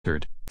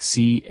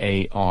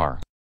CAR.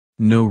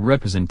 No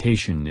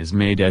representation is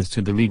made as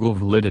to the legal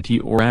validity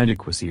or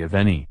adequacy of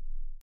any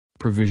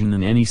provision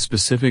in any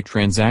specific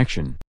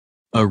transaction.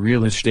 A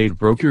real estate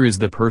broker is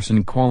the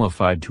person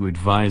qualified to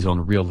advise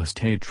on real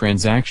estate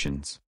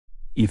transactions.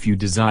 If you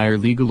desire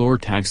legal or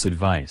tax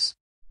advice,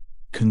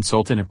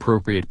 consult an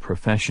appropriate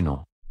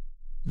professional.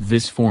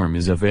 This form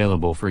is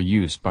available for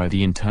use by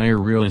the entire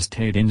real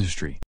estate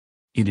industry.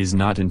 It is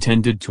not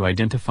intended to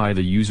identify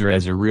the user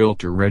as a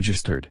realtor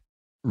registered.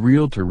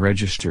 Realtor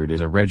registered is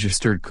a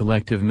registered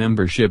collective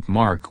membership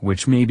mark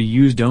which may be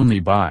used only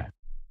by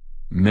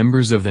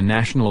members of the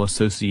National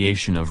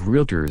Association of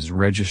Realtors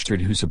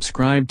Registered who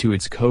subscribe to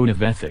its Code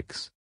of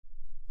Ethics.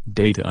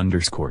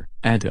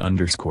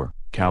 Data_ATA_,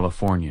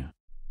 California.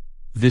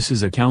 This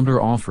is a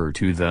counteroffer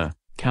to the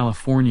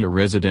California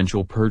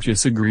Residential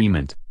Purchase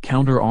Agreement,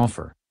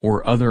 counteroffer,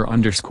 or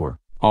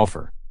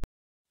other_offer.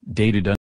 Dated